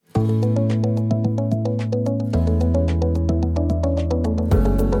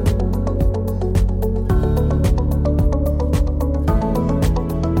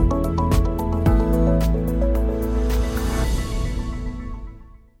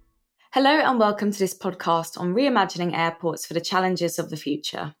Hello and welcome to this podcast on reimagining airports for the challenges of the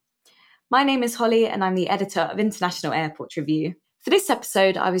future. My name is Holly and I'm the editor of International Airport Review. For this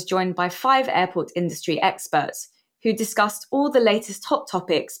episode, I was joined by 5 airport industry experts who discussed all the latest hot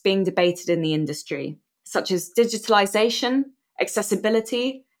topics being debated in the industry, such as digitalisation,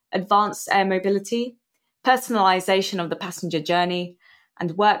 accessibility, advanced air mobility, personalisation of the passenger journey,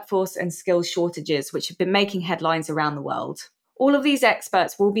 and workforce and skills shortages, which have been making headlines around the world. All of these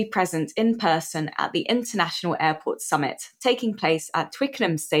experts will be present in person at the International Airport Summit, taking place at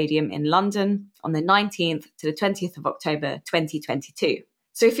Twickenham Stadium in London on the 19th to the 20th of October 2022.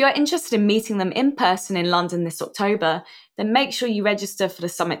 So if you're interested in meeting them in person in London this October, then make sure you register for the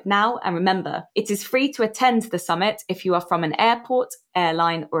summit now. And remember, it is free to attend the summit if you are from an airport,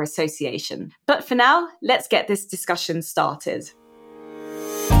 airline, or association. But for now, let's get this discussion started.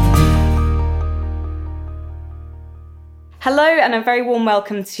 Hello and a very warm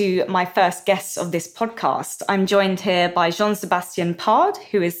welcome to my first guests of this podcast. I'm joined here by Jean-Sébastien Pard,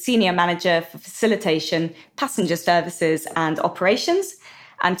 who is Senior Manager for Facilitation, Passenger Services and Operations,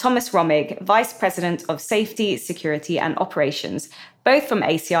 and Thomas Romig, Vice President of Safety, Security and Operations, both from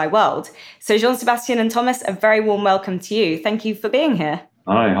ACI World. So Jean-Sébastien and Thomas, a very warm welcome to you. Thank you for being here.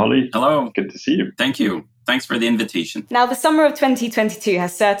 Hi, Holly. Hello. Good to see you. Thank you. Thanks for the invitation. Now, the summer of 2022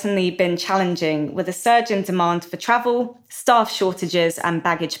 has certainly been challenging, with a surge in demand for travel, staff shortages, and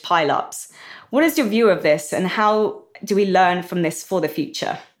baggage pile-ups. What is your view of this, and how do we learn from this for the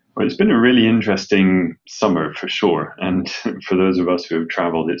future? Well, it's been a really interesting summer for sure. And for those of us who have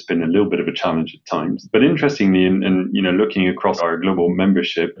traveled, it's been a little bit of a challenge at times. But interestingly, and looking across our global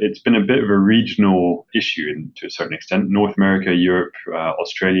membership, it's been a bit of a regional issue to a certain extent. North America, Europe,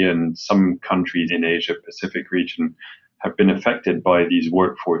 Australia, and some countries in Asia Pacific region have been affected by these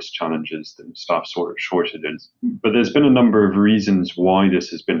workforce challenges and staff shortages. But there's been a number of reasons why this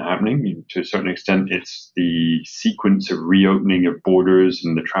has been happening. To a certain extent, it's the sequence of reopening of borders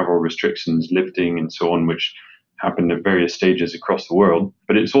and the travel restrictions lifting and so on, which happened at various stages across the world.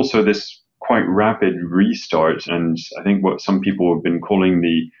 But it's also this quite rapid restart. And I think what some people have been calling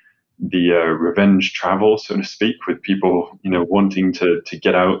the revenge travel, so to speak, with people, wanting to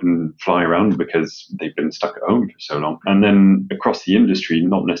get out and fly around because they've been stuck at home for so long. And then across the industry,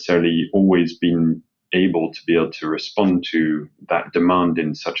 not necessarily always been able to respond to that demand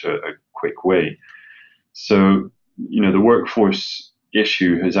in such a quick way. So, the workforce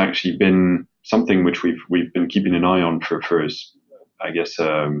issue has actually been something which we've been keeping an eye on for I guess,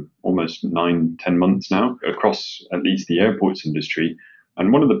 almost 9-10 months now across at least the airports industry.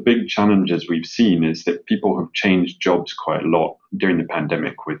 And one of the big challenges we've seen is that people have changed jobs quite a lot during the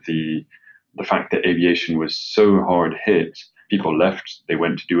pandemic with the fact that aviation was so hard hit. People left, they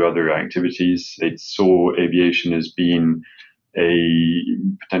went to do other activities. They saw aviation as being a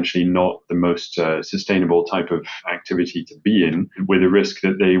potentially not the most sustainable type of activity to be in, with a risk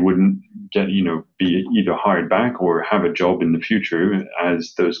that they wouldn't be either hired back or have a job in the future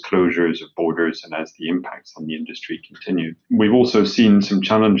as those closures of borders and as the impacts on the industry continue. We've also seen some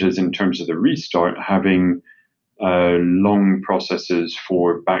challenges in terms of the restart, having long processes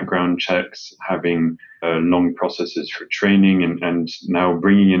for background checks, having long processes for training, and now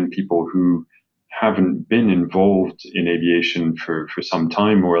bringing in people who haven't been involved in aviation for some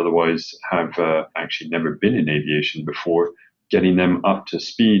time or otherwise have actually never been in aviation before, getting them up to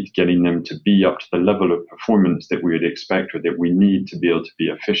speed, getting them to be up to the level of performance that we would expect or that we need to be able to be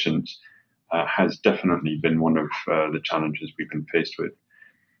efficient has definitely been one of the challenges we've been faced with.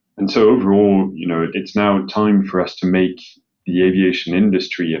 And so overall, it's now time for us to make the aviation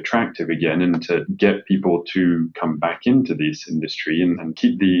industry attractive again and to get people to come back into this industry and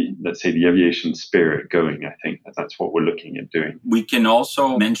keep the aviation spirit going. I think that's what we're looking at doing. We can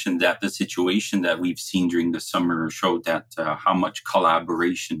also mention that the situation that we've seen during the summer showed that how much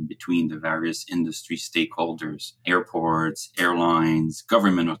collaboration between the various industry stakeholders, airports, airlines,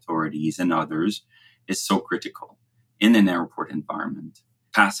 government authorities, and others is so critical in an airport environment.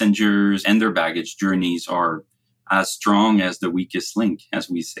 Passengers and their baggage journeys are as strong as the weakest link, as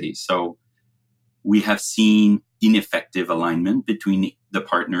we say. So we have seen ineffective alignment between the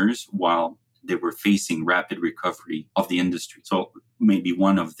partners while they were facing rapid recovery of the industry. So maybe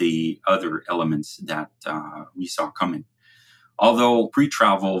one of the other elements that we saw coming. Although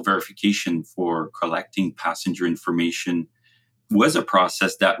pre-travel verification for collecting passenger information was a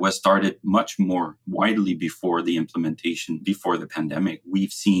process that was started much more widely before the implementation, before the pandemic,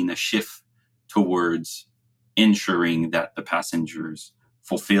 we've seen a shift towards ensuring that the passengers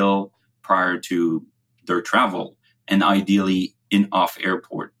fulfill prior to their travel, and ideally in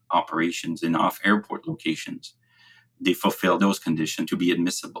off-airport operations, in off-airport locations. they fulfill those conditions to be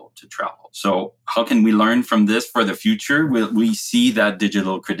admissible to travel. So how can we learn from this for the future? We see that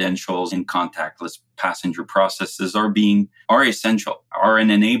digital credentials and contactless passenger processes are essential, are an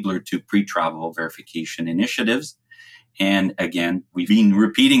enabler to pre-travel verification initiatives. And again, we've been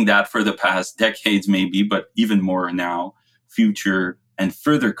repeating that for the past decades, maybe, but even more now, future and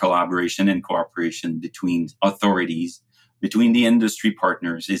further collaboration and cooperation between authorities, between the industry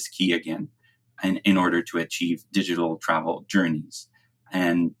partners is key again, and in order to achieve digital travel journeys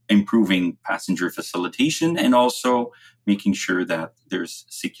and improving passenger facilitation and also making sure that there's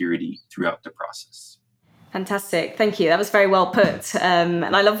security throughout the process. Fantastic. Thank you. That was very well put. And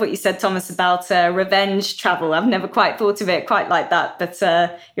I love what you said, Thomas, about revenge travel. I've never quite thought of it quite like that, but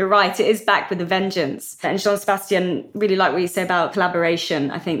you're right. It is back with a vengeance. And Jean-Sébastien, really like what you say about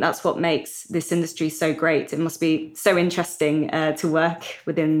collaboration. I think that's what makes this industry so great. It must be so interesting to work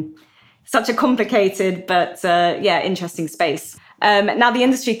within such a complicated but interesting space. Now, the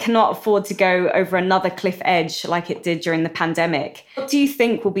industry cannot afford to go over another cliff edge like it did during the pandemic. What do you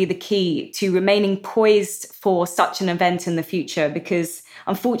think will be the key to remaining poised for such an event in the future? Because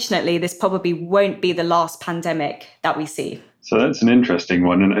unfortunately, this probably won't be the last pandemic that we see. So that's an interesting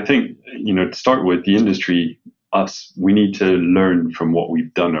one. And I think, to start with, the industry, we need to learn from what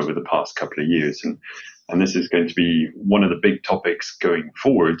we've done over the past couple of years. And this is going to be one of the big topics going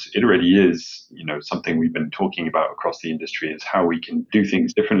forward. It already is, something we've been talking about across the industry, is how we can do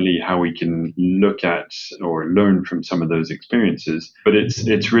things differently, how we can look at or learn from some of those experiences. But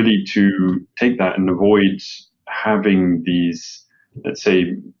it's really to take that and avoid having these, let's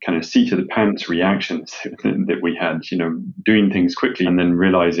say, kind of seat of the pants reactions that we had, doing things quickly and then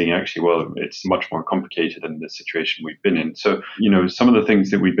realizing actually, well, it's much more complicated than the situation we've been in. So, some of the things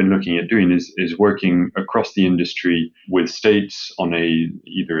that we've been looking at doing is working across the industry with states on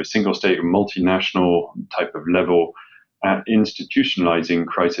either a single state or multinational type of level at institutionalizing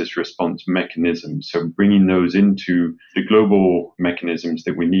crisis response mechanisms. So bringing those into the global mechanisms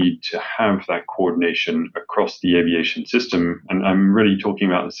that we need to have that coordination across the aviation system. And I'm really talking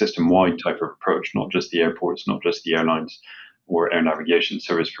about the system-wide type of approach, not just the airports, not just the airlines or air navigation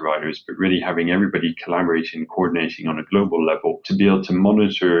service providers, but really having everybody collaborating, coordinating on a global level to be able to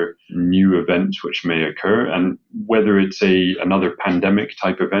monitor new events which may occur. And whether it's another pandemic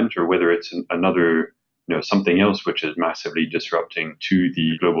type event or whether it's another something else which is massively disrupting to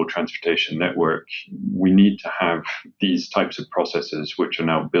the global transportation network, we need to have these types of processes which are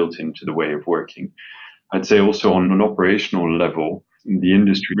now built into the way of working. I'd say also on an operational level, the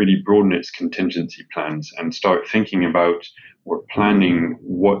industry really broaden its contingency plans and start thinking about or planning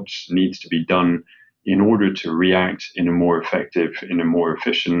what needs to be done in order to react in a more effective, in a more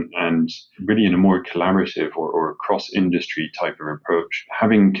efficient, and really in a more collaborative or cross-industry type of approach.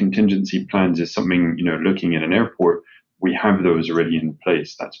 Having contingency plans is something, looking at an airport, we have those already in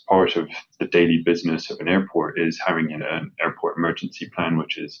place. That's part of the daily business of an airport, is having an airport emergency plan,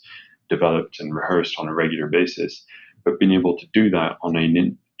 which is developed and rehearsed on a regular basis. But being able to do that on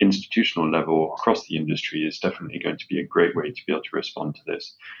an institutional level across the industry is definitely going to be a great way to be able to respond to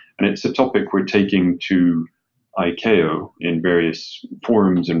this. And it's a topic we're taking to ICAO in various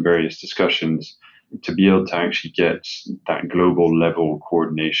forums and various discussions to be able to actually get that global level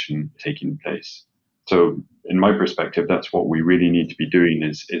coordination taking place. So in my perspective, that's what we really need to be doing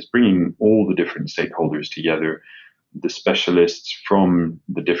is bringing all the different stakeholders together, the specialists from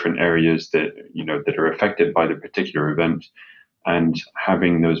the different areas that are affected by the particular event, and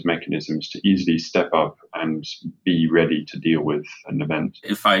having those mechanisms to easily step up and be ready to deal with an event.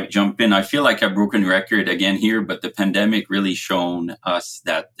 If I jump in, I feel like a broken record again here, but the pandemic really shown us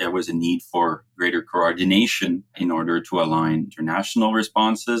that there was a need for greater coordination in order to align international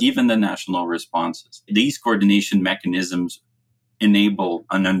responses, even the national responses. These coordination mechanisms enable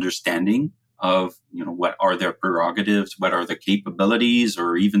an understanding of what are their prerogatives, what are the capabilities,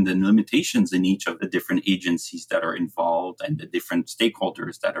 or even the limitations in each of the different agencies that are involved and the different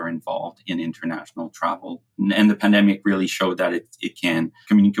stakeholders that are involved in international travel. And the pandemic really showed that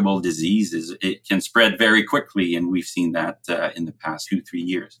communicable diseases, it can spread very quickly. And we've seen that in the past 2-3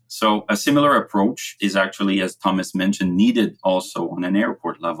 years. So a similar approach is actually, as Thomas mentioned, needed also on an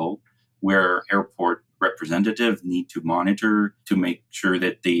airport level, where airport representatives need to monitor, to make sure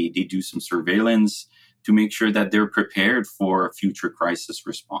that they do some surveillance, to make sure that they're prepared for a future crisis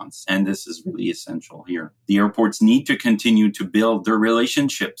response. And this is really essential here. The airports need to continue to build their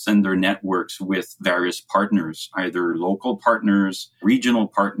relationships and their networks with various partners, either local partners, regional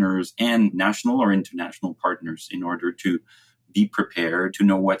partners, and national or international partners, in order to be prepared, to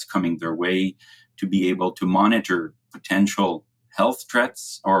know what's coming their way, to be able to monitor potential health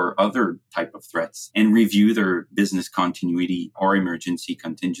threats or other type of threats, and review their business continuity or emergency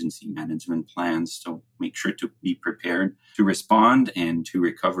contingency management plans to make sure to be prepared to respond and to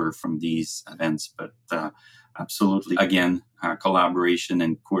recover from these events. But absolutely, again, collaboration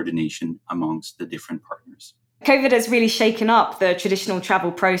and coordination amongst the different partners. COVID has really shaken up the traditional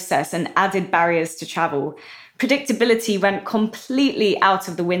travel process and added barriers to travel. Predictability went completely out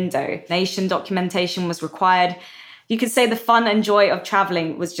of the window. Nation documentation was required. You could say the fun and joy of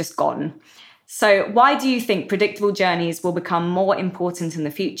traveling was just gone. So why do you think predictable journeys will become more important in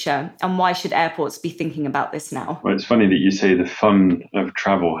the future? And why should airports be thinking about this now? Well, it's funny that you say the fun of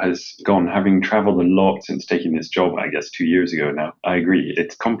travel has gone. Having traveled a lot since taking this job, I guess 2 years ago now, I agree.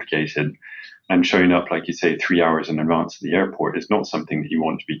 It's complicated. And showing up, like you say, 3 hours in advance at the airport is not something that you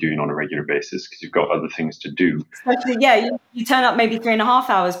want to be doing on a regular basis because you've got other things to do. Especially, you turn up maybe 3.5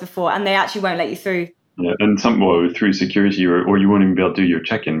 hours before and they actually won't let you through. Yeah, and through security, or you won't even be able to do your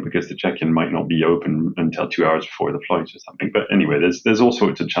check-in because the check-in might not be open until 2 hours before the flight or something. But anyway, there's all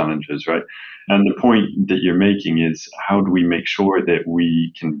sorts of challenges, right? And the point that you're making is how do we make sure that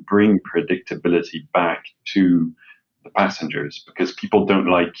we can bring predictability back to the passengers, because people don't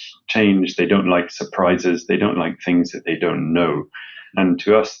like change, they don't like surprises, they don't like things that they don't know. And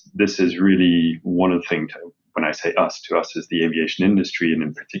to us, this is really one of the things, when I say us, to us as the aviation industry and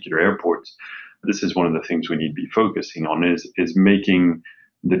in particular airports, this is one of the things we need to be focusing on is making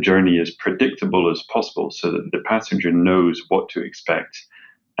the journey as predictable as possible so that the passenger knows what to expect.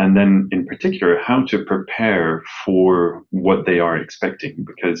 And then in particular, how to prepare for what they are expecting,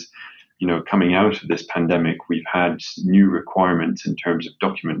 because coming out of this pandemic, we've had new requirements in terms of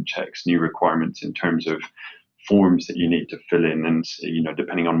document checks, new requirements in terms of forms that you need to fill in. And,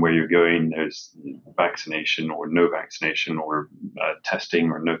 depending on where you're going, there's vaccination or no vaccination or testing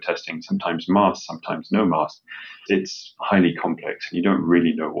or no testing, sometimes masks, sometimes no masks. It's highly complex and you don't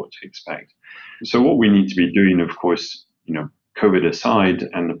really know what to expect. So what we need to be doing, of course, COVID aside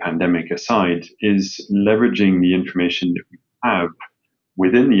and the pandemic aside, is leveraging the information that we have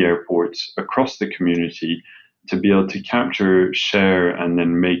within the airports, across the community, to be able to capture, share, and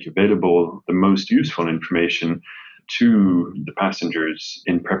then make available the most useful information to the passengers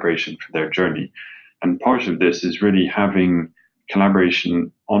in preparation for their journey. And part of this is really having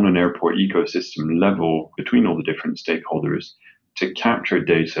collaboration on an airport ecosystem level between all the different stakeholders to capture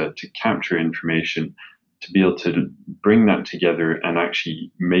data, to capture information, to be able to bring that together and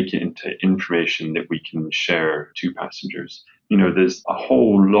actually make it into information that we can share to passengers. There's a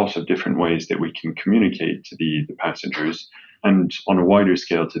whole lot of different ways that we can communicate to the passengers and on a wider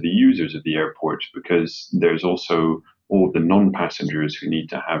scale to the users of the airport, because there's also all the non-passengers who need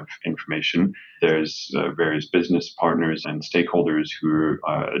to have information. There's various business partners and stakeholders who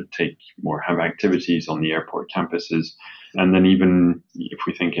have activities on the airport campuses. And then even if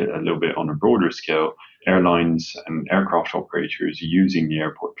we think a little bit on a broader scale, airlines and aircraft operators using the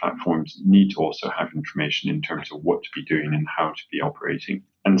airport platforms need to also have information in terms of what to be doing and how to be operating.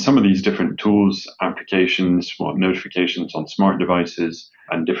 And some of these different tools, applications, notifications on smart devices,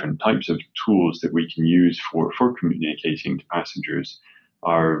 and different types of tools that we can use for communicating to passengers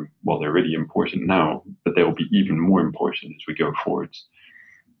are, they're really important now, but they'll be even more important as we go forwards.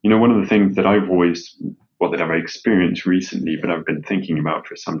 One of the things that that I've experienced recently, but I've been thinking about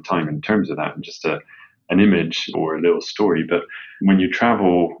for some time in terms of that, just an image or a little story. But when you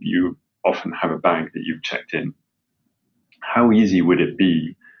travel, you often have a bag that you've checked in. How easy would it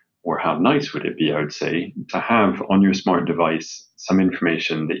be, or how nice would it be, I would say, to have on your smart device some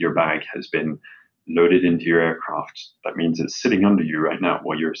information that your bag has been loaded into your aircraft? That means it's sitting under you right now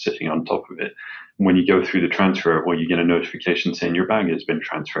while you're sitting on top of it. When you go through the transfer, you get a notification saying your bag has been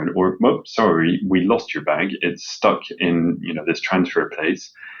transferred, or, sorry, we lost your bag. It's stuck in, this transfer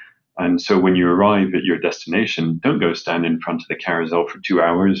place. And so when you arrive at your destination, don't go stand in front of the carousel for 2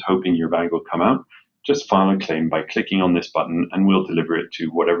 hours hoping your bag will come out. Just file a claim by clicking on this button and we'll deliver it to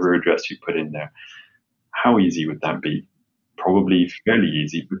whatever address you put in there. How easy would that be? Probably fairly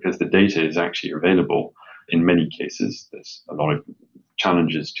easy, because the data is actually available in many cases. There's a lot of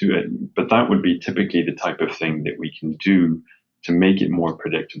challenges to it, but that would be typically the type of thing that we can do to make it more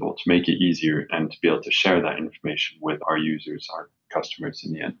predictable, to make it easier, and to be able to share that information with our users, our customers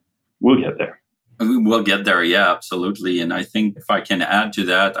in the end. We'll get there. We'll get there, yeah, absolutely. And I think if I can add to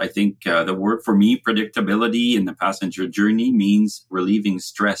that, I think the word for me, predictability in the passenger journey, means relieving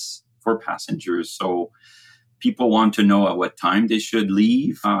stress for passengers. So people want to know at what time they should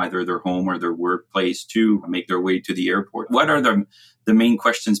leave, either their home or their workplace, to make their way to the airport. What are the main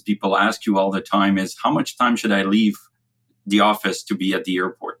questions people ask you all the time is, how much time should I leave the office to be at the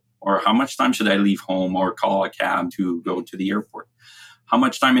airport? Or how much time should I leave home or call a cab to go to the airport? How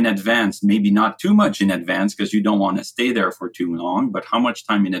much time in advance? Maybe not too much in advance because you don't want to stay there for too long, but how much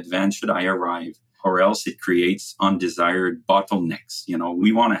time in advance should I arrive? Or else it creates undesired bottlenecks.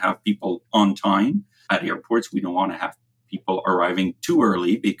 We want to have people on time at airports. We don't want to have people arriving too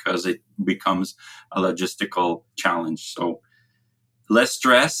early because it becomes a logistical challenge. So less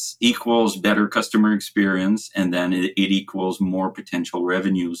stress equals better customer experience, and then it equals more potential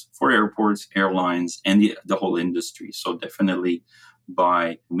revenues for airports, airlines, and the whole industry. So definitely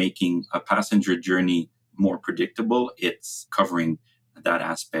by making a passenger journey more predictable, it's covering that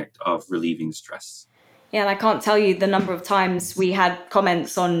aspect of relieving stress. Yeah, and I can't tell you the number of times we had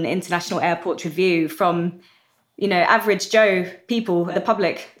comments on International Airport Review from average Joe people, the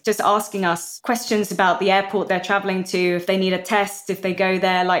public, just asking us questions about the airport they're traveling to, if they need a test, if they go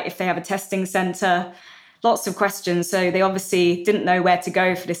there, like if they have a testing center, lots of questions. So they obviously didn't know where to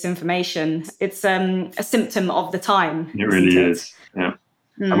go for this information. It's a symptom of the time. It really is. Yeah.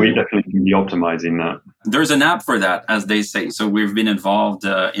 And we definitely can be optimizing that. There's an app for that, as they say. So we've been involved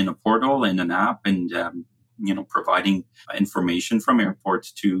in a portal, in an app, and providing information from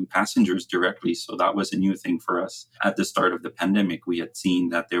airports to passengers directly. So that was a new thing for us. At the start of the pandemic, we had seen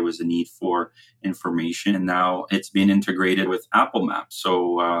that there was a need for information, and now it's been integrated with Apple Maps.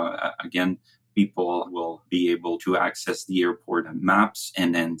 So again, people will be able to access the airport maps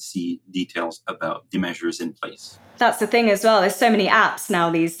and then see details about the measures in place. That's the thing as well. There's so many apps now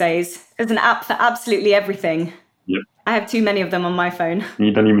these days. There's an app for absolutely everything. Yep. I have too many of them on my phone.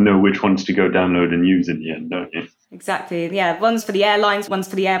 You don't even know which ones to go download and use in the end, don't you? Exactly. Yeah. One's for the airlines, one's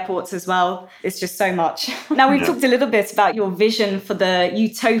for the airports as well. It's just so much. Now, we've talked a little bit about your vision for the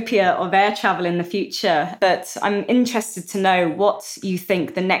utopia of air travel in the future, but I'm interested to know what you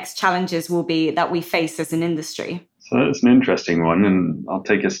think the next challenges will be that we face as an industry. So that's an interesting one, and I'll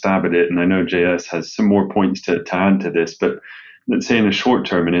take a stab at it. And I know JS has some more points to add to this, but let's say in the short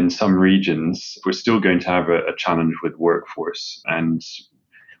term and in some regions, we're still going to have a challenge with workforce. And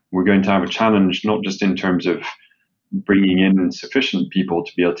we're going to have a challenge not just in terms of bringing in sufficient people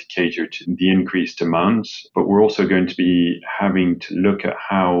to be able to cater to the increased demands, but we're also going to be having to look at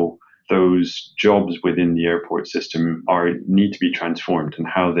how those jobs within the airport system need to be transformed and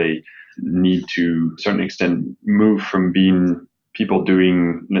how they need to, a certain extent, move from being people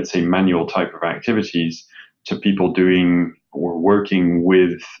doing, let's say, manual type of activities to people doing or working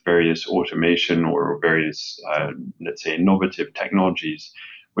with various automation or various, let's say, innovative technologies,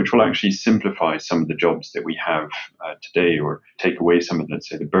 which will actually simplify some of the jobs that we have today, or take away some of, let's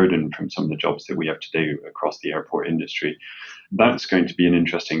say, the burden from some of the jobs that we have today across the airport industry. That's going to be an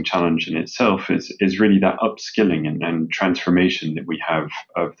interesting challenge in itself, is really that upskilling and transformation that we have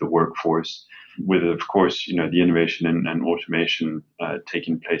of the workforce, with, of course, the innovation and automation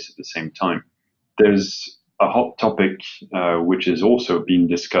taking place at the same time. There's a hot topic which is also being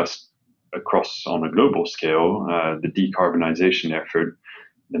discussed across on a global scale, the decarbonization effort,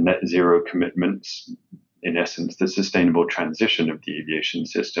 the net zero commitments, in essence, the sustainable transition of the aviation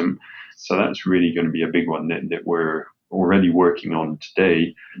system. So that's really going to be a big one that we're already working on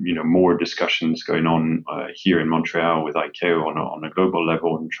today. More discussions going on here in Montreal with ICAO on a global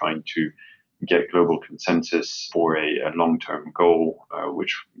level, and trying to get global consensus for a long-term goal,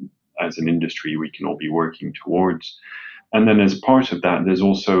 which as an industry we can all be working towards. And then as part of that, there's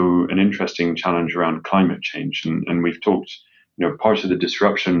also an interesting challenge around climate change. And we've talked, part of the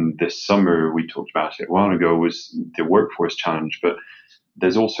disruption this summer, we talked about it a while ago, was the workforce challenge, but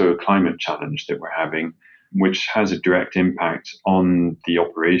there's also a climate challenge that we're having, which has a direct impact on the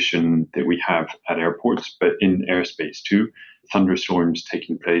operation that we have at airports, but in airspace too. Thunderstorms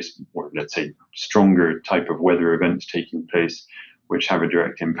taking place, or let's say stronger type of weather events taking place, which have a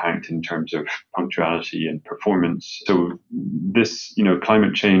direct impact in terms of punctuality and performance. So this,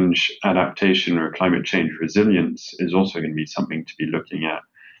 climate change adaptation or climate change resilience is also going to be something to be looking at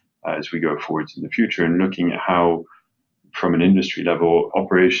as we go forwards in the future, and looking at how, from an industry level,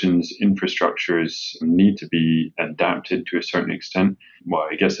 operations, infrastructures need to be adapted to a certain extent. Well,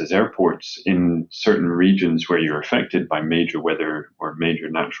 I guess as airports in certain regions where you're affected by major weather or major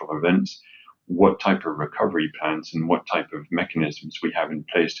natural events, what type of recovery plans and what type of mechanisms we have in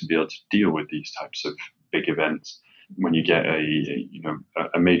place to be able to deal with these types of big events. When you get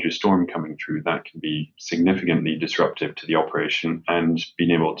a major storm coming through, that can be significantly disruptive to the operation, and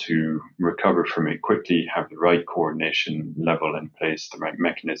being able to recover from it quickly, have the right coordination level in place, the right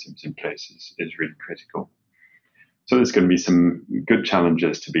mechanisms in place is really critical. So there's going to be some good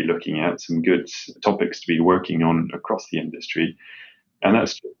challenges to be looking at, some good topics to be working on across the industry. And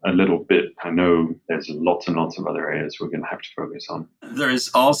that's a little bit, I know there's lots and lots of other areas we're going to have to focus on. There's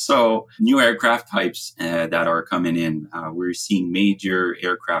also new aircraft types that are coming in. We're seeing major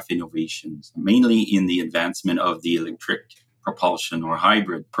aircraft innovations, mainly in the advancement of the electric propulsion or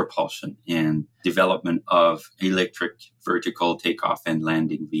hybrid propulsion and development of electric vertical takeoff and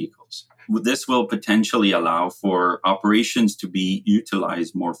landing vehicles. This will potentially allow for operations to be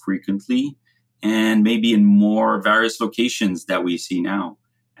utilized more frequently and maybe in more various locations that we see now,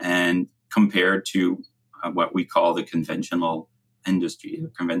 and compared to what we call the conventional industry, the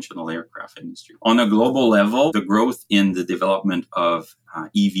conventional aircraft industry. On a global level, the growth in the development of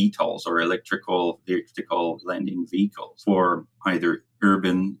eVTOLs or electrical landing vehicles for either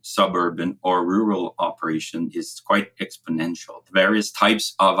urban, suburban, or rural operation is quite exponential. Various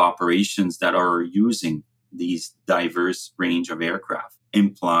types of operations that are using these diverse range of aircraft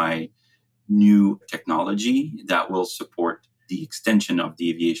imply new technology that will support the extension of the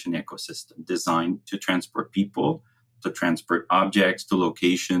aviation ecosystem designed to transport people, to transport objects to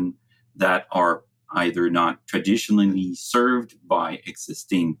location that are either not traditionally served by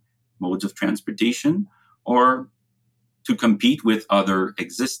existing modes of transportation or to compete with other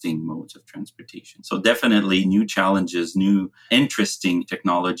existing modes of transportation. So definitely new challenges, new interesting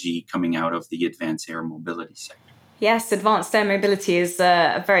technology coming out of the advanced air mobility sector. Yes, advanced air mobility is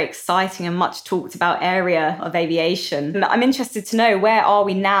a very exciting and much talked about area of aviation. I'm interested to know, where are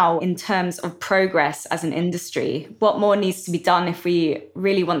we now in terms of progress as an industry? What more needs to be done if we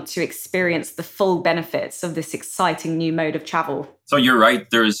really want to experience the full benefits of this exciting new mode of travel? So you're right.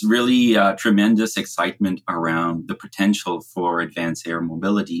 There's really tremendous excitement around the potential for advanced air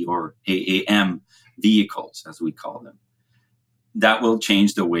mobility, or AAM vehicles, as we call them. That will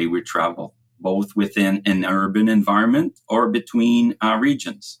change the way we travel, both within an urban environment or between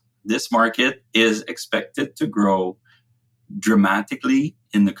regions. This market is expected to grow dramatically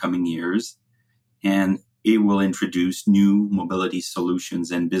in the coming years, and it will introduce new mobility solutions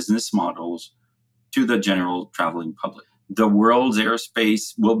and business models to the general traveling public. The world's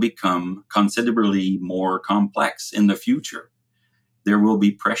airspace will become considerably more complex in the future. There will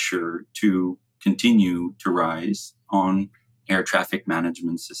be pressure to continue to rise on air traffic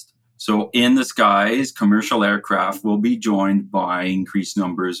management systems. So in the skies, commercial aircraft will be joined by increased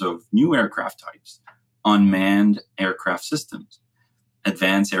numbers of new aircraft types, unmanned aircraft systems,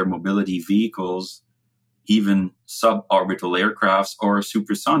 advanced air mobility vehicles, even suborbital aircrafts or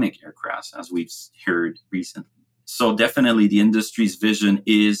supersonic aircrafts, as we've heard recently. So definitely the industry's vision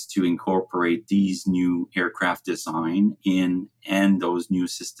is to incorporate these new aircraft design in and those new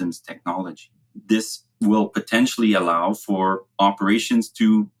systems technology. This will potentially allow for operations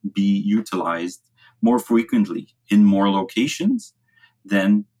to be utilized more frequently in more locations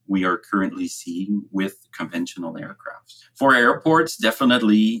than we are currently seeing with conventional aircraft. For airports,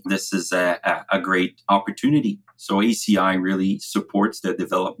 definitely this is a great opportunity. So ACI really supports the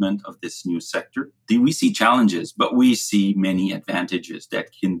development of this new sector. We see challenges, but we see many advantages that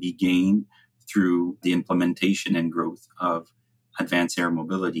can be gained through the implementation and growth of advanced air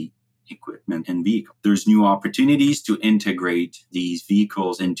mobility equipment and vehicles. There's new opportunities to integrate these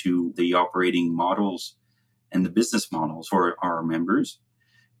vehicles into the operating models and the business models for our members.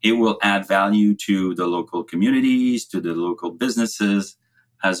 It will add value to the local communities, to the local businesses,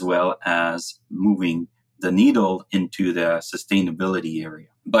 as well as moving the needle into the sustainability area.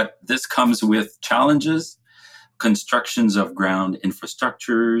 But this comes with challenges, constructions of ground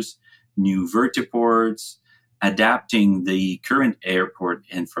infrastructures, new vertiports, adapting the current airport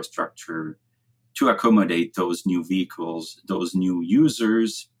infrastructure to accommodate those new vehicles, those new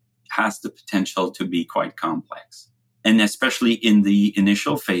users, has the potential to be quite complex. And especially in the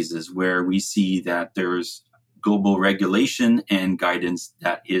initial phases where we see that there's global regulation and guidance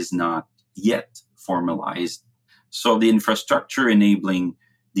that is not yet formalized. So the infrastructure enabling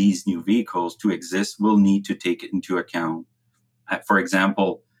these new vehicles to exist will need to take into account, for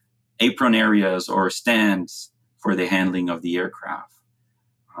example, apron areas or stands for the handling of the aircraft,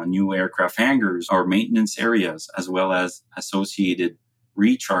 new aircraft hangars or maintenance areas, as well as associated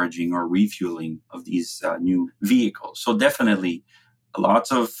recharging or refueling of these new vehicles. So definitely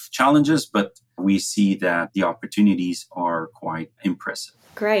lots of challenges, but we see that the opportunities are quite impressive.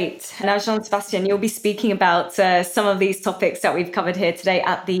 Great. Now, Jean-Sébastien, you'll be speaking about some of these topics that we've covered here today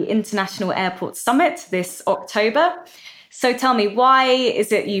at the International Airport Summit this October. So tell me, why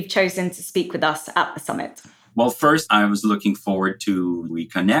is it you've chosen to speak with us at the summit? Well, first, I was looking forward to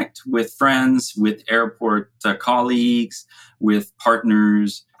reconnect with friends, with airport colleagues, with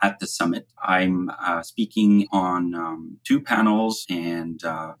partners at the summit. I'm speaking on 2 panels and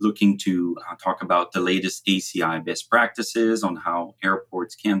looking to talk about the latest ACI best practices on how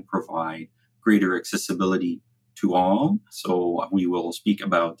airports can provide greater accessibility to all. So we will speak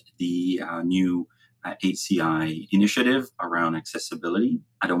about the new ACI initiative around accessibility.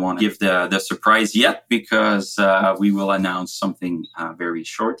 I don't want to give the surprise yet because we will announce something very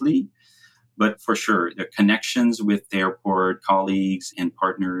shortly. But for sure, the connections with the airport colleagues and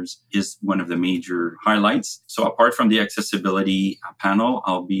partners is one of the major highlights. So apart from the accessibility panel,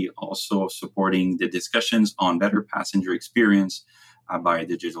 I'll be also supporting the discussions on better passenger experience by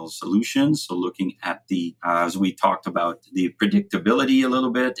digital solutions. So looking at as we talked about, the predictability a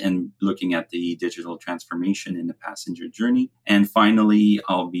little bit and looking at the digital transformation in the passenger journey. And finally,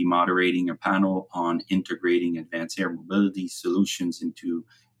 I'll be moderating a panel on integrating advanced air mobility solutions into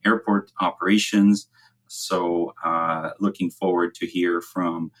airport operations. So looking forward to hear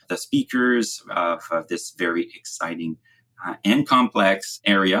from the speakers of this very exciting and complex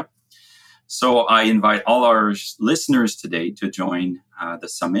area. So I invite all our listeners today to join the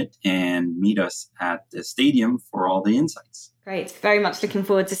summit and meet us at the stadium for all the insights. Great. Very much looking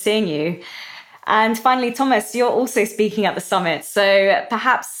forward to seeing you. And finally, Thomas, you're also speaking at the summit. So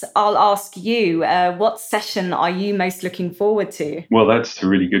perhaps I'll ask you, what session are you most looking forward to? Well, that's a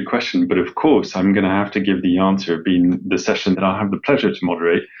really good question. But of course, I'm going to have to give the answer being the session that I'll have the pleasure to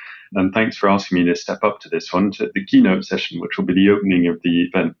moderate. And thanks for asking me to step up to this one, to the keynote session, which will be the opening of the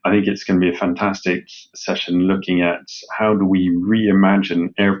event. I think it's going to be a fantastic session looking at how do we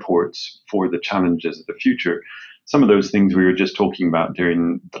reimagine airports for the challenges of the future. Some of those things we were just talking about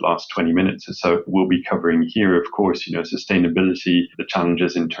during the last 20 minutes or so we'll be covering here. Of course, sustainability, the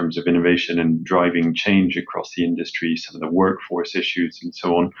challenges in terms of innovation and driving change across the industry, some of the workforce issues and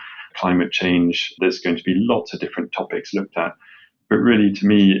so on, climate change. There's going to be lots of different topics looked at. But really, to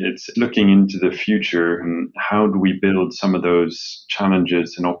me, it's looking into the future and how do we build some of those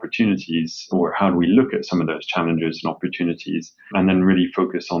challenges and opportunities, or how do we look at some of those challenges and opportunities, and then really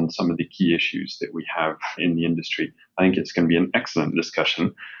focus on some of the key issues that we have in the industry. I think it's going to be an excellent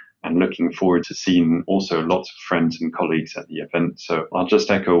discussion and looking forward to seeing also lots of friends and colleagues at the event. So I'll just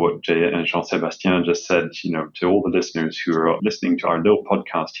echo what Jay and Jean-Sébastien just said, to all the listeners who are listening to our little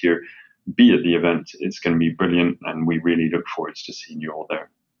podcast here, be at the event. It's going to be brilliant, and we really look forward to seeing you all there.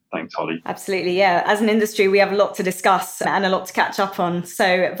 Thanks, Holly. Absolutely, yeah. As an industry, we have a lot to discuss and a lot to catch up on.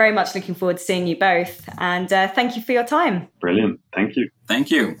 So very much looking forward to seeing you both. And thank you for your time. Brilliant. Thank you. Thank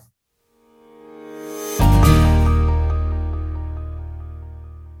you.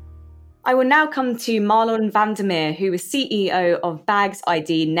 I will now come to Marlon van der Meer, who is CEO of Bags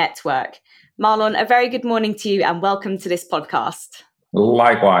ID Network. Marlon, a very good morning to you and welcome to this podcast.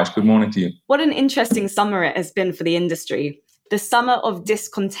 Likewise, good morning to you. What an interesting summer it has been for the industry. The summer of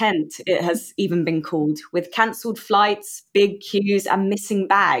discontent, it has even been called, with cancelled flights, big queues and missing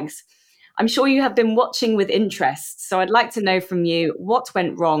bags. I'm sure you have been watching with interest, so I'd like to know from you what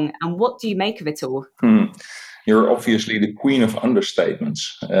went wrong and what do you make of it all? You're obviously the queen of understatements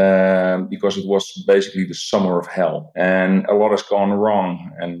because it was basically the summer of hell and a lot has gone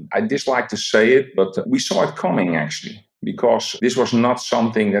wrong. And I dislike to say it, but we saw it coming actually. Because this was not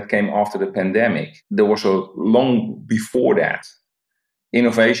something that came after the pandemic. There was a long before that.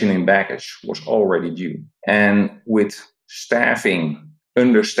 Innovation in baggage was already due. And with staffing,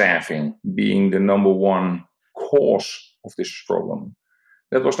 understaffing being the number one cause of this problem,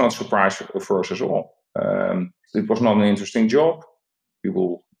 that was not a surprise for us at all. It was not an interesting job.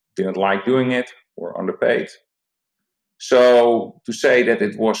 People didn't like doing it or underpaid. So to say that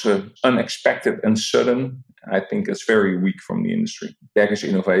it was unexpected and sudden, I think it's very weak from the industry. Baggage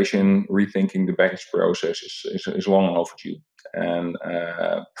innovation, rethinking the baggage process is long overdue. And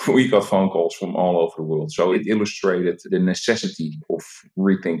we got phone calls from all over the world. So it illustrated the necessity of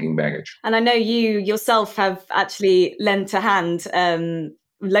rethinking baggage. And I know you yourself have actually lent a hand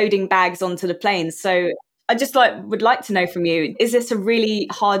loading bags onto the planes. So I just would like to know from you, is this a really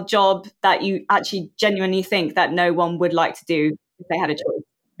hard job that you actually genuinely think that no one would like to do if they had a choice?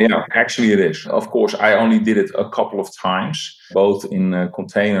 Yeah, actually it is. Of course, I only did it a couple of times, both in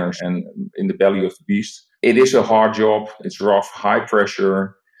containers and in the belly of the beast. It is a hard job. It's rough, high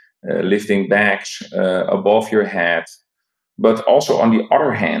pressure, lifting bags above your head. But also on the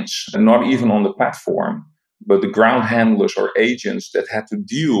other hand, not even on the platform, but the ground handlers or agents that had to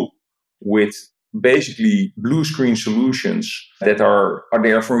deal with basically blue screen solutions that are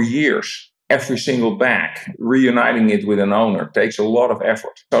there for years. Every single bag, reuniting it with an owner takes a lot of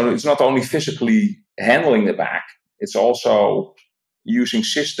effort. So it's not only physically handling the bag. It's also using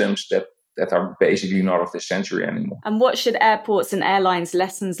systems that are basically not of this century anymore. And what should airports and airlines'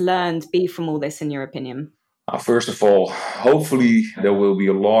 lessons learned be from all this, in your opinion? First of all, hopefully there will be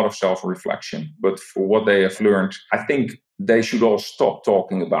a lot of self-reflection. But for what they have learned, I think they should all stop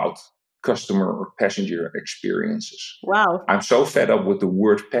talking about customer or passenger experiences. Wow. I'm so fed up with the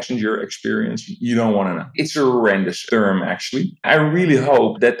word passenger experience. You don't want to know. It's a horrendous term, actually. I really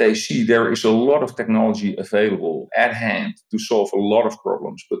hope that they see there is a lot of technology available at hand to solve a lot of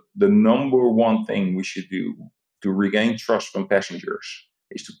problems. But the number one thing we should do to regain trust from passengers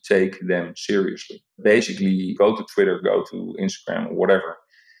is to take them seriously. Basically, go to Twitter, go to Instagram, or whatever,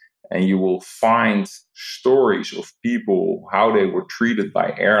 and you will find stories of people, how they were treated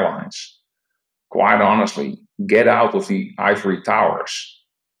by airlines. Quite honestly, get out of the ivory towers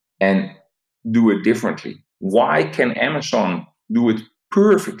and do it differently. Why can Amazon do it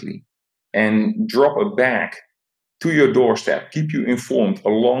perfectly and drop a bag to your doorstep, keep you informed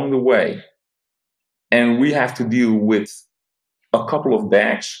along the way? And we have to deal with a couple of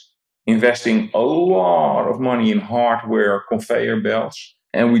bags, investing a lot of money in hardware, conveyor belts,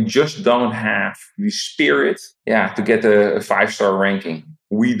 and we just don't have the spirit, to get a 5-star ranking.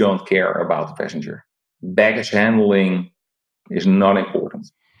 We don't care about the passenger. Baggage handling is not important.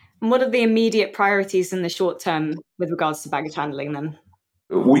 And what are the immediate priorities in the short term with regards to baggage handling then?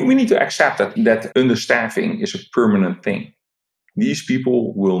 We need to accept that understaffing is a permanent thing. These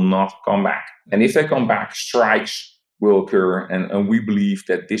people will not come back. And if they come back, strikes will occur. And we believe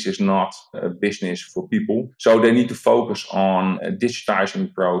that this is not a business for people. So they need to focus on digitizing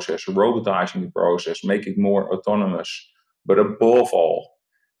the process, robotizing the process, make it more autonomous. But above all,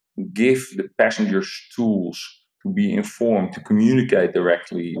 give the passengers tools to be informed, to communicate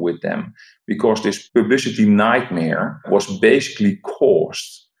directly with them. Because this publicity nightmare was basically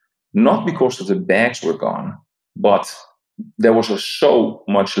caused not because of the bags were gone, but there was so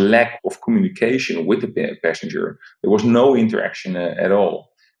much lack of communication with the passenger. There was no interaction at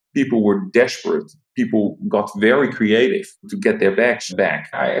all. People were desperate. People got very creative to get their bags back.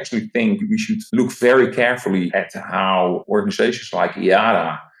 I actually think we should look very carefully at how organizations like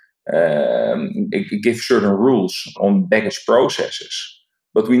IATA give certain rules on baggage processes.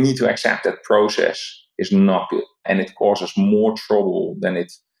 But we need to accept that process is not good, and it causes more trouble than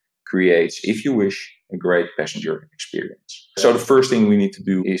it creates, if you wish, a great passenger experience. So the first thing we need to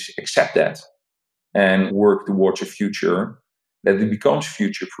do is accept that and work towards a future that it becomes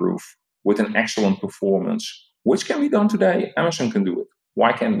future-proof with an excellent performance, which can be done today. Amazon can do it.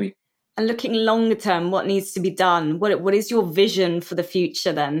 Why can't we? And looking longer term, what needs to be done? What is your vision for the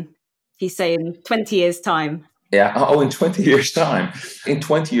future then? If you say in 20 years' time. Yeah, in 20 years' time. In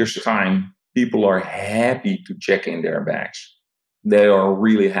 20 years' time, people are happy to check in their bags. They are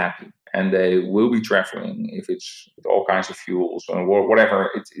really happy. And they will be traveling, if it's with all kinds of fuels or whatever,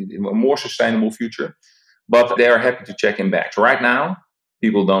 it's a more sustainable future. But they are happy to check in bags. Right now,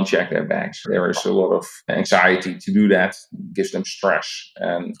 people don't check their bags. There is a lot of anxiety to do that. It gives them stress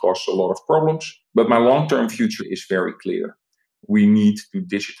and causes a lot of problems. But my long-term future is very clear. We need to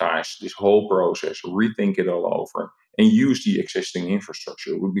digitize this whole process, rethink it all over, and use the existing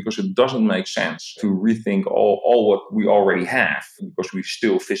infrastructure, because it doesn't make sense to rethink all what we already have, because we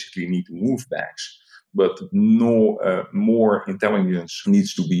still physically need to move bags. But more intelligence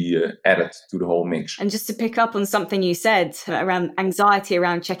needs to be added to the whole mix. And just to pick up on something you said around anxiety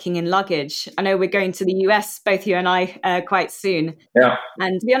around checking in luggage, I know we're going to the US, both you and I, quite soon. Yeah.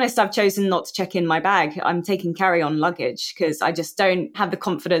 And to be honest, I've chosen not to check in my bag. I'm taking carry-on luggage because I just don't have the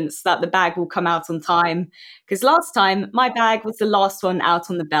confidence that the bag will come out on time. Because last time, my bag was the last one out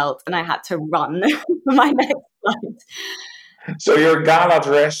on the belt and I had to run for my next flight. So your gala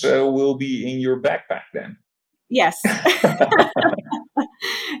dress will be in your backpack then? Yes.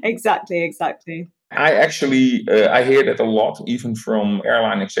 Exactly. I actually, I hear that a lot, even from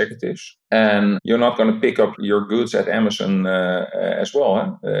airline executives. And you're not going to pick up your goods at Amazon as well.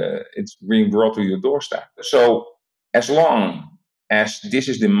 Huh? It's being brought to your doorstep. So as long as this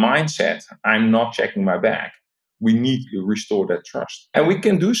is the mindset, I'm not checking my bag, we need to restore that trust. And we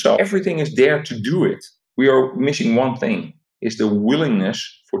can do so. Everything is there to do it. We are missing one thing. Is the willingness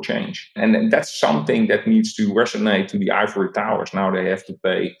for change. And that's something that needs to resonate to the ivory towers. Now they have to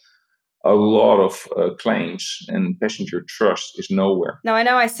pay a lot of claims, and passenger trust is nowhere. Now, I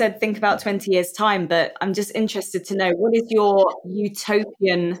know I said think about 20 years' time, but I'm just interested to know, what is your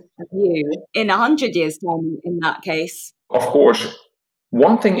utopian view in 100 years' time in that case? Of course,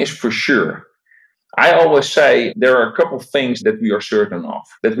 one thing is for sure. I always say there are a couple of things that we are certain of.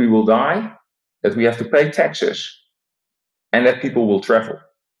 That we will die, that we have to pay taxes, and that people will travel.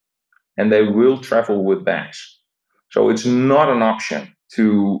 and they will travel with bags. So it's not an option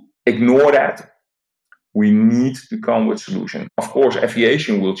to ignore that. We need to come with solution. Of course,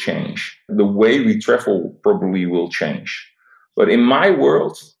 aviation will change. The way we travel probably will change. But in my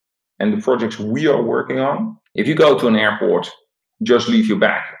world and the projects we are working on, if you go to an airport, just leave your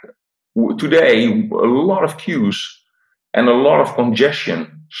bag. Today, a lot of queues and a lot of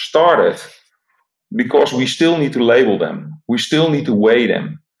congestion started because we still need to label them. We still need to weigh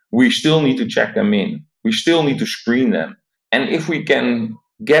them. We still need to check them in. We still need to screen them. And if we can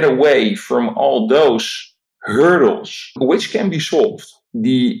get away from all those hurdles, which can be solved,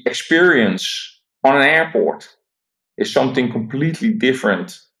 the experience on an airport is something completely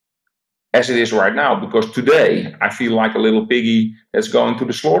different as it is right now. Because today I feel like a little piggy that's going to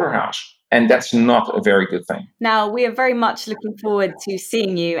the slaughterhouse. And that's not a very good thing. Now, we are very much looking forward to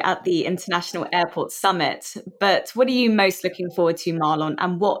seeing you at the International Airport Summit. But what are you most looking forward to, Marlon?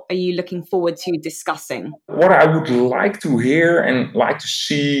 And what are you looking forward to discussing? What I would like to hear and like to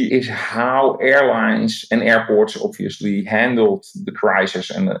see is how airlines and airports obviously handled the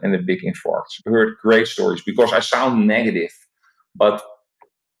crisis and the big infarcts. I heard great stories because I sound negative, but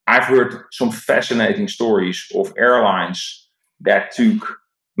I've heard some fascinating stories of airlines that took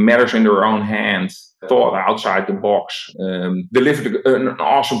matters in their own hands, thought outside the box, delivered an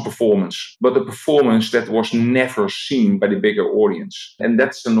awesome performance, but a performance that was never seen by the bigger audience. And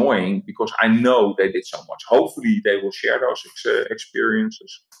that's annoying because I know they did so much. Hopefully they will share those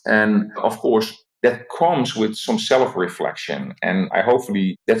experiences. And of course, that comes with some self-reflection. And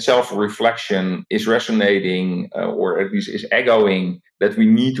hopefully that self-reflection is resonating or at least is echoing that we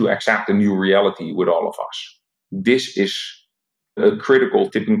need to accept a new reality with all of us. This is a critical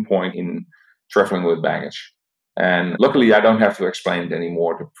tipping point in traveling with baggage. And luckily, I don't have to explain it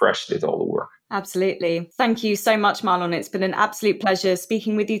anymore. The press did all the work. Absolutely. Thank you so much, Marlon. It's been an absolute pleasure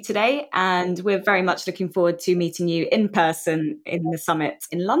speaking with you today. And we're very much looking forward to meeting you in person in the summit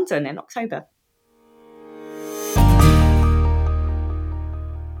in London in October.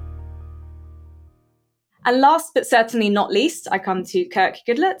 And last but certainly not least, I come to Kirk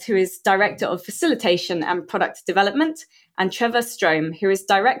Goodlett, who is Director of Facilitation and Product Development, and Trevor Strome, who is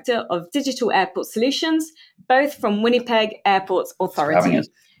Director of Digital Airport Solutions, both from Winnipeg Airport Authority.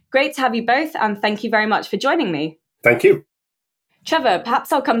 Great to have you both, and thank you very much for joining me. Thank you. Trevor,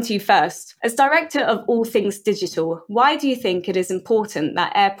 perhaps I'll come to you first. As Director of All Things Digital, why do you think it is important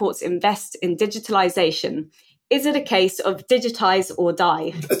that airports invest in digitalization? Is it a case of digitize or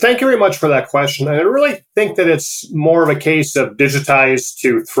die? Thank you very much for that question. And I really think that it's more of a case of digitize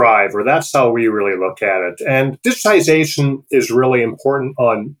to thrive, or that's how we really look at it. And digitization is really important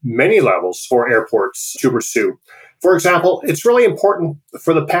on many levels for airports to pursue. For example, it's really important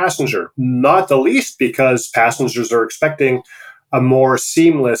for the passenger, not the least because passengers are expecting a more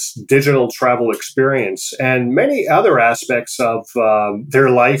seamless digital travel experience. And many other aspects of their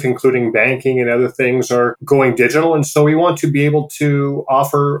life, including banking and other things, are going digital. And so we want to be able to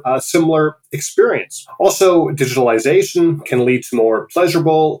offer a similar experience. Also, digitalization can lead to more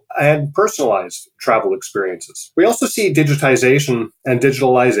pleasurable and personalized travel experiences. We also see digitization and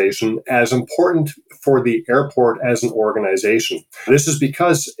digitalization as important for the airport as an organization. This is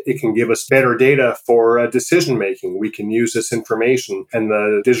because it can give us better data for decision making. We can use this information and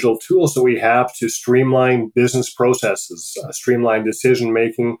the digital tools that we have to streamline business processes, streamline decision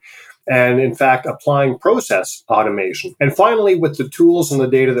making, and in fact, applying process automation. And finally, with the tools and the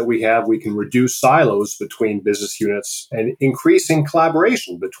data that we have, we can reduce silos between business units and increasing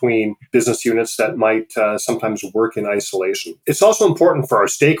collaboration between business units that might sometimes work in isolation. It's also important for our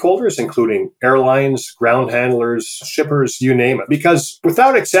stakeholders, including airlines, ground handlers, shippers, you name it, because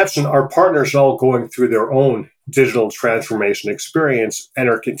without exception, our partners are all going through their own digital transformation experience and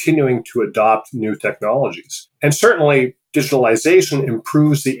are continuing to adopt new technologies. And certainly, digitalization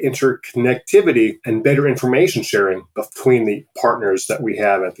improves the interconnectivity and better information sharing between the partners that we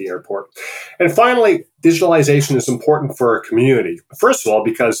have at the airport. And finally, digitalization is important for our community. First of all,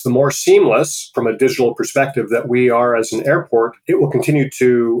 because the more seamless from a digital perspective that we are as an airport, it will continue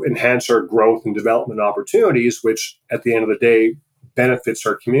to enhance our growth and development opportunities, which at the end of the day, benefits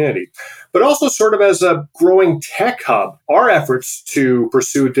our community. But also sort of as a growing tech hub, our efforts to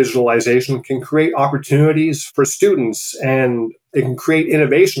pursue digitalization can create opportunities for students and it can create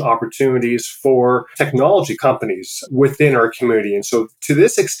innovation opportunities for technology companies within our community. And so to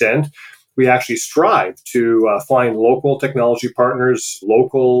this extent, we actually strive to find local technology partners,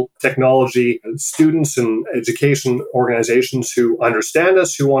 local technology students and education organizations who understand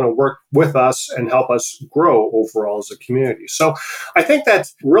us, who want to work with us and help us grow overall as a community. So I think that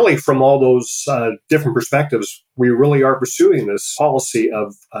really from all those different perspectives, we really are pursuing this policy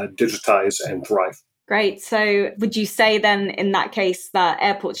of digitize and thrive. Great. So would you say then in that case that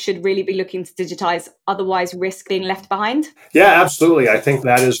airports should really be looking to digitize, otherwise risk being left behind? Yeah, absolutely. I think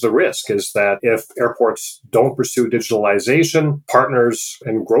that is the risk, is that if airports don't pursue digitalization, partners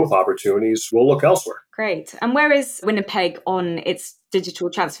and growth opportunities will look elsewhere. Great. And where is Winnipeg on its digital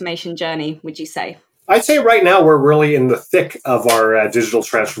transformation journey, would you say? I'd say right now we're really in the thick of our digital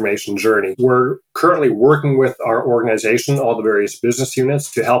transformation journey. We're currently working with our organization, all the various business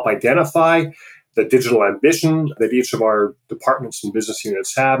units, to help identify the digital ambition that each of our departments and business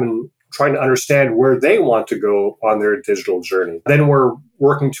units have, and trying to understand where they want to go on their digital journey. Then we're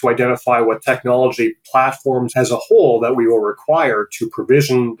working to identify what technology platforms as a whole that we will require to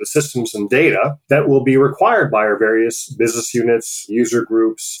provision the systems and data that will be required by our various business units, user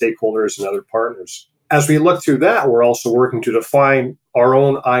groups, stakeholders, and other partners. As we look through that, we're also working to define our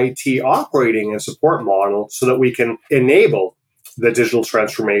own IT operating and support model so that we can enable the digital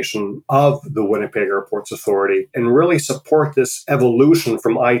transformation of the Winnipeg Airports Authority and really support this evolution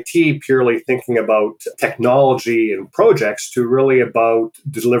from IT purely thinking about technology and projects to really about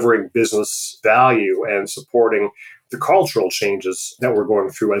delivering business value and supporting the cultural changes that we're going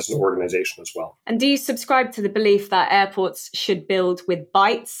through as an organization as well. And do you subscribe to the belief that airports should build with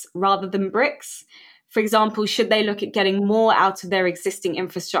bytes rather than bricks? For example, should they look at getting more out of their existing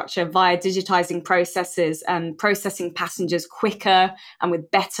infrastructure via digitizing processes and processing passengers quicker and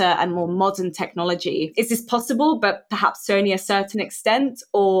with better and more modern technology? Is this possible, but perhaps to only a certain extent?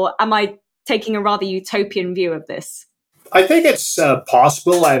 Or am I taking a rather utopian view of this? I think it's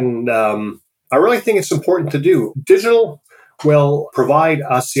possible, and I really think it's important to do. Digital will provide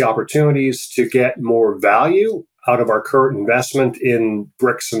us the opportunities to get more value out of our current investment in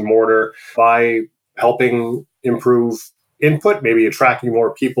bricks and mortar by helping improve input, maybe attracting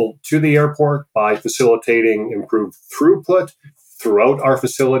more people to the airport by facilitating improved throughput throughout our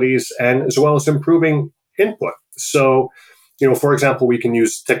facilities, and as well as improving input. So, for example, we can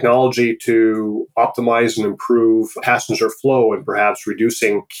use technology to optimize and improve passenger flow and perhaps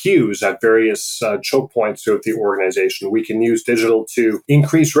reducing queues at various choke points throughout the organization. We can use digital to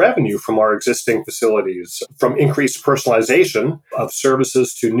increase revenue from our existing facilities, from increased personalization of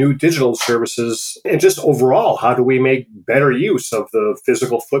services to new digital services. And just overall, how do we make better use of the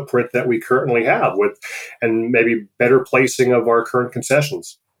physical footprint that we currently have and maybe better placing of our current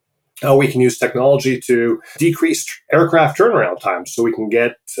concessions? We can use technology to decrease aircraft turnaround times so we can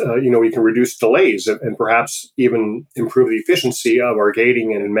get, we can reduce delays and perhaps even improve the efficiency of our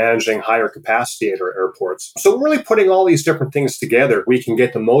gating and managing higher capacity at our airports. So really putting all these different things together, we can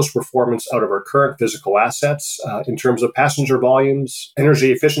get the most performance out of our current physical assets in terms of passenger volumes,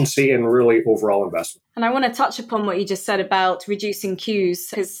 energy efficiency, and really overall investment. And I want to touch upon what you just said about reducing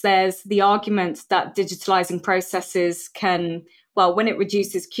queues, because there's the argument that digitalizing processes can, when it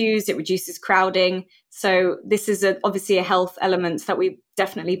reduces queues, it reduces crowding. So this is obviously a health element that we've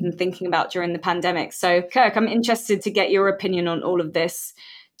definitely been thinking about during the pandemic. So Kirk, I'm interested to get your opinion on all of this.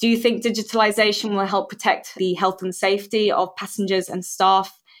 Do you think digitalization will help protect the health and safety of passengers and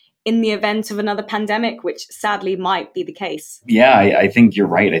staff in the event of another pandemic, which sadly might be the case? Yeah, I think you're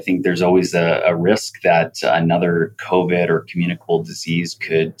right. I think there's always a risk that another COVID or communicable disease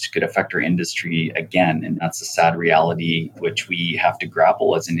could affect our industry again. And that's a sad reality which we have to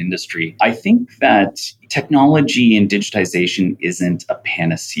grapple as an industry. I think that technology and digitization isn't a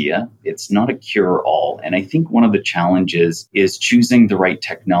panacea. It's not a cure-all. And I think one of the challenges is choosing the right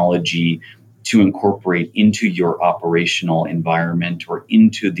technology to incorporate into your operational environment or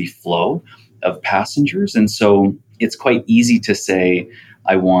into the flow of passengers. And so it's quite easy to say,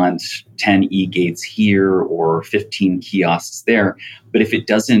 I want 10 e-gates here or 15 kiosks there. But if it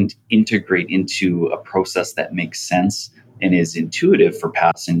doesn't integrate into a process that makes sense and is intuitive for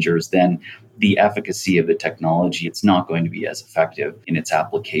passengers, then the efficacy of the technology, it's not going to be as effective in its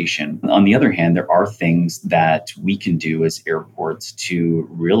application. On the other hand, there are things that we can do as airports to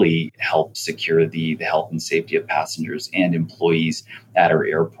really help secure the health and safety of passengers and employees at our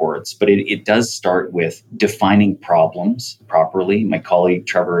airports. But it does start with defining problems properly. My colleague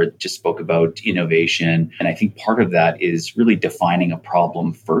Trevor just spoke about innovation, and I think part of that is really defining a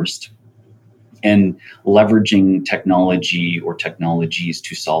problem first and leveraging technology or technologies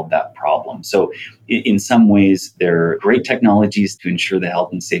to solve that problem. So in some ways, they're great technologies to ensure the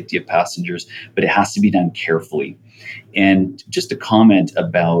health and safety of passengers, but it has to be done carefully. And just a comment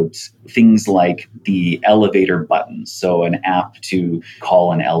about things like the elevator buttons. So an app to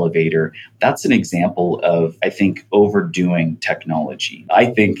call an elevator, that's an example of, I think, overdoing technology. I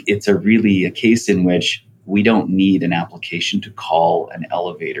think it's really a case in which we don't need an application to call an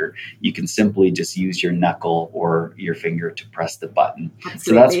elevator. You can simply just use your knuckle or your finger to press the button. Absolutely.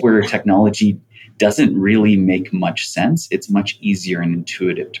 So that's where technology doesn't really make much sense. It's much easier and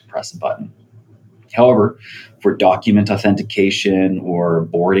intuitive to press a button. However, for document authentication or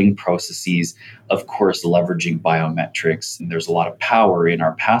boarding processes, of course, leveraging biometrics, and there's a lot of power in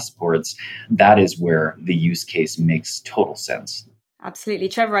our passports, that is where the use case makes total sense. Absolutely.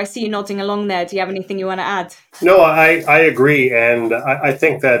 Trevor, I see you nodding along there. Do you have anything you want to add? No, I agree. And I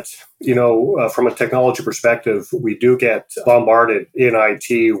think that, from a technology perspective, we do get bombarded in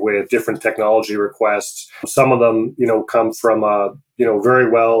IT with different technology requests. Some of them, come from a, very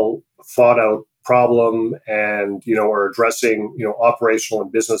well thought out problem and, are addressing, operational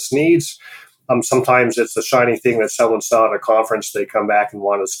and business needs. Sometimes it's a shiny thing that someone saw at a conference. They come back and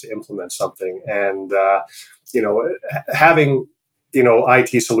want us to implement something. And, having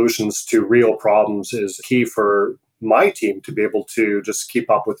IT solutions to real problems is key for my team to be able to just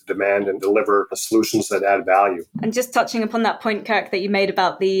keep up with the demand and deliver solutions that add value. And just touching upon that point, Kirk, that you made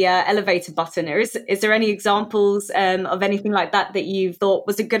about the elevator button, is there any examples of anything like that you thought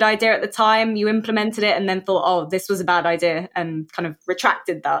was a good idea at the time, you implemented it and then thought, oh, this was a bad idea and kind of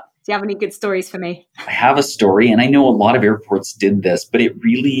retracted that? Do you have any good stories for me? I have a story, and I know a lot of airports did this, but it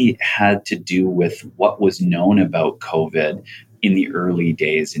really had to do with what was known about COVID in the early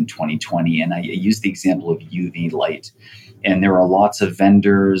days in 2020. And I used the example of UV light. And there are lots of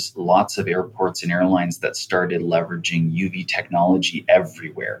vendors, lots of airports and airlines that started leveraging UV technology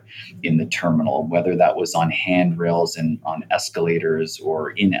everywhere in the terminal, whether that was on handrails and on escalators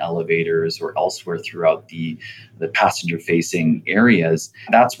or in elevators or elsewhere throughout the passenger-facing areas.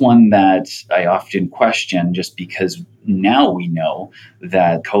 That's one that I often question, just because now we know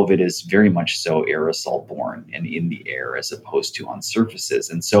that COVID is very much so aerosol borne and in the air as opposed to on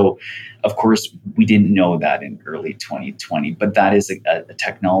surfaces. And so, of course, we didn't know that in early 2020, but that is a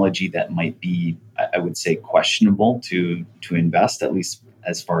technology that might be, I would say, questionable to invest, at least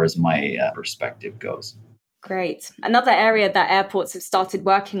as far as my perspective goes. Great. Another area that airports have started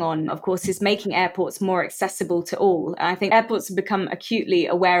working on, of course, is making airports more accessible to all. And I think airports have become acutely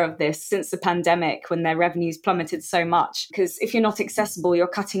aware of this since the pandemic, when their revenues plummeted so much. Because if you're not accessible, you're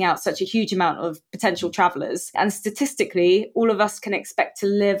cutting out such a huge amount of potential travelers. And statistically, all of us can expect to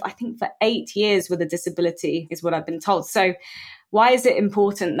live, I think, for 8 years with a disability, is what I've been told. So why is it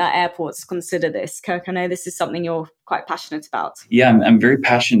important that airports consider this? Kirk, I know this is something you're quite passionate about. Yeah, I'm very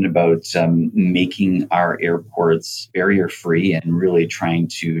passionate about making our airports barrier-free and really trying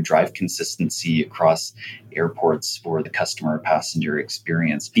to drive consistency across airports for the customer passenger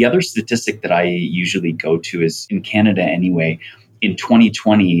experience. The other statistic that I usually go to is, in Canada anyway, in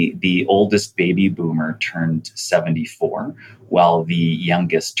 2020, the oldest baby boomer turned 74, while the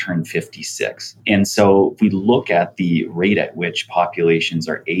youngest turned 56. And so if we look at the rate at which populations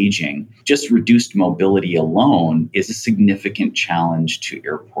are aging, just reduced mobility alone is a significant challenge to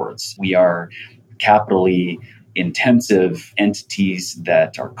airports. We are capitally intensive entities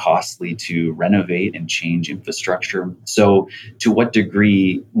that are costly to renovate and change infrastructure. So to what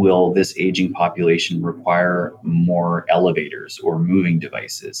degree will this aging population require more elevators or moving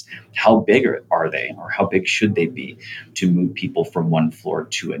devices? How big are they, or how big should they be to move people from one floor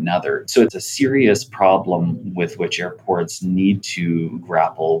to another? So it's a serious problem with which airports need to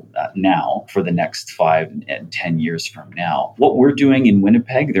grapple now for the next 5 and 10 years from now. What we're doing in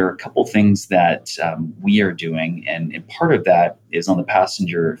Winnipeg, there are a couple things that we are doing. And part of that is on the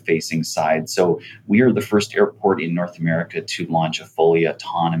passenger-facing side. So we are the first airport in North America to launch a fully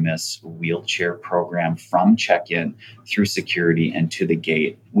autonomous wheelchair program from check-in through security and to the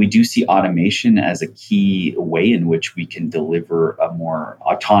gate. We do see automation as a key way in which we can deliver a more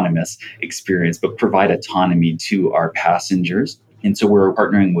autonomous experience, but provide autonomy to our passengers. And so we're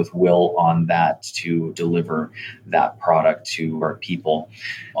partnering with Will on that to deliver that product to our people.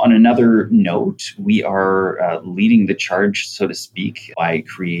 On another note, we are leading the charge, so to speak, by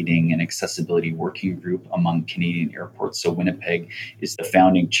creating an accessibility working group among Canadian airports. So Winnipeg is the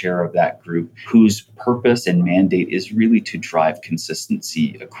founding chair of that group, whose purpose and mandate is really to drive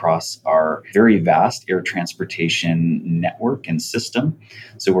consistency across our very vast air transportation network and system.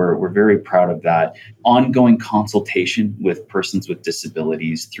 So we're very proud of that. Ongoing consultation with persons with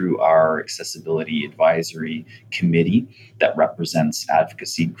disabilities through our accessibility advisory committee that represents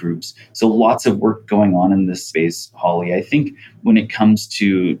advocacy groups. So lots of work going on in this space, Holly. I think when it comes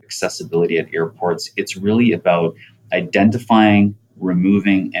to accessibility at airports, it's really about identifying,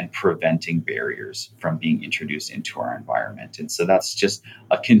 removing, and preventing barriers from being introduced into our environment. And so that's just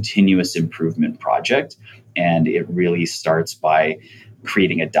a continuous improvement project. And it really starts by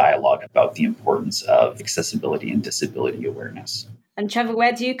creating a dialogue about the importance of accessibility and disability awareness. And Trevor,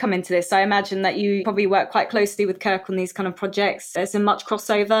 where do you come into this? I imagine that you probably work quite closely with Kirk on these kind of projects. Is there much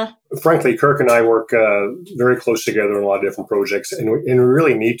crossover? Frankly, Kirk and I work very close together on a lot of different projects, and we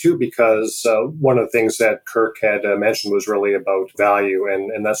really need to, because one of the things that Kirk had mentioned was really about value,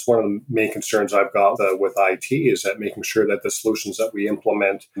 and that's one of the main concerns I've got with IT, is that making sure that the solutions that we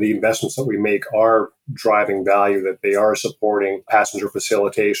implement, the investments that we make, are driving value, that they are supporting passenger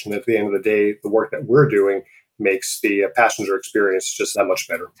facilitation. At the end of the day, the work that we're doing makes the passenger experience just that much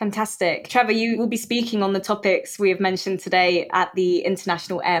better. Fantastic. Trevor, you will be speaking on the topics we have mentioned today at the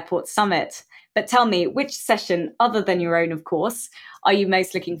International Airport Summit. But tell me, which session, other than your own, of course, are you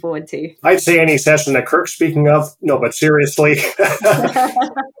most looking forward to? I'd say any session that Kirk's speaking of. No, but seriously,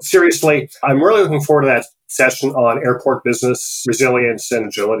 I'm really looking forward to that session on airport business resilience and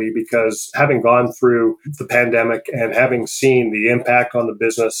agility, because having gone through the pandemic and having seen the impact on the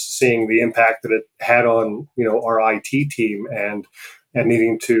business, seeing the impact that it had on, our IT team, and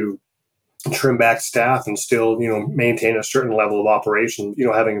needing to trim back staff and still, maintain a certain level of operation,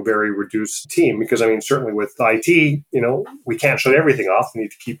 having a very reduced team. Because, certainly with IT, we can't shut everything off. We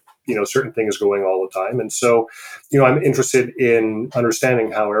need to keep, certain things going all the time. And so, I'm interested in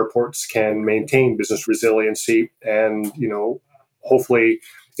understanding how airports can maintain business resiliency. And, hopefully,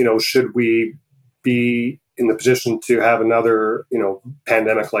 should we be in the position to have another,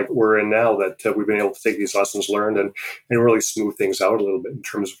 pandemic like we're in now, that we've been able to take these lessons learned and really smooth things out a little bit in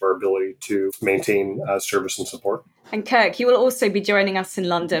terms of our ability to maintain service and support. And Kirk, you will also be joining us in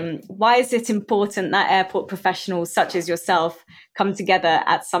London. Why is it important that airport professionals such as yourself come together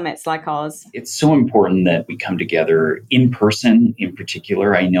at summits like ours? It's so important that we come together in person in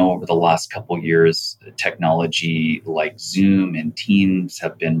particular. I know over the last couple of years, technology like Zoom and Teams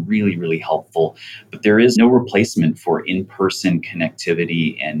have been really, really helpful, but there is no replacement for in-person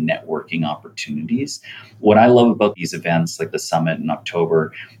connectivity and networking opportunities. What I love about these events like the summit in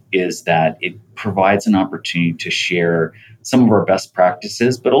October is that it provides an opportunity to share some of our best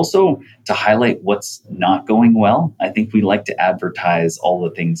practices, but also to highlight what's not going well. I think we like to advertise all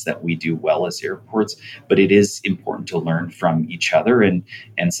the things that we do well as airports, but it is important to learn from each other. And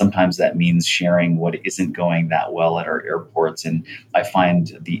sometimes that means sharing what isn't going that well at our airports. And I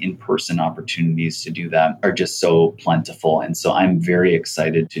find the in-person opportunities to do that are just so plentiful. And so I'm very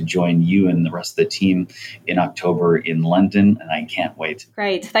excited to join you and the rest of the team in October in London, and I can't wait.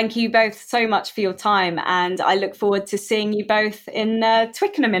 Great. Thank you both so much for your time. And I look forward to seeing you both in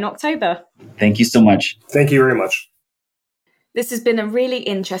Twickenham in October. Thank you so much. Thank you very much. This has been a really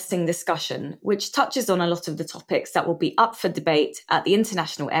interesting discussion, which touches on a lot of the topics that will be up for debate at the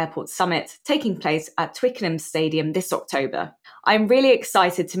International Airport Summit taking place at Twickenham Stadium this October. I'm really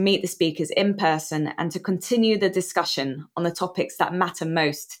excited to meet the speakers in person and to continue the discussion on the topics that matter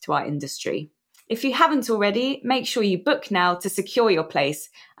most to our industry. If you haven't already, make sure you book now to secure your place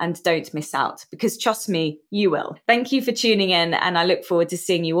and don't miss out, because trust me, you will. Thank you for tuning in, and I look forward to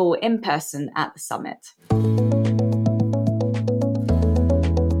seeing you all in person at the summit.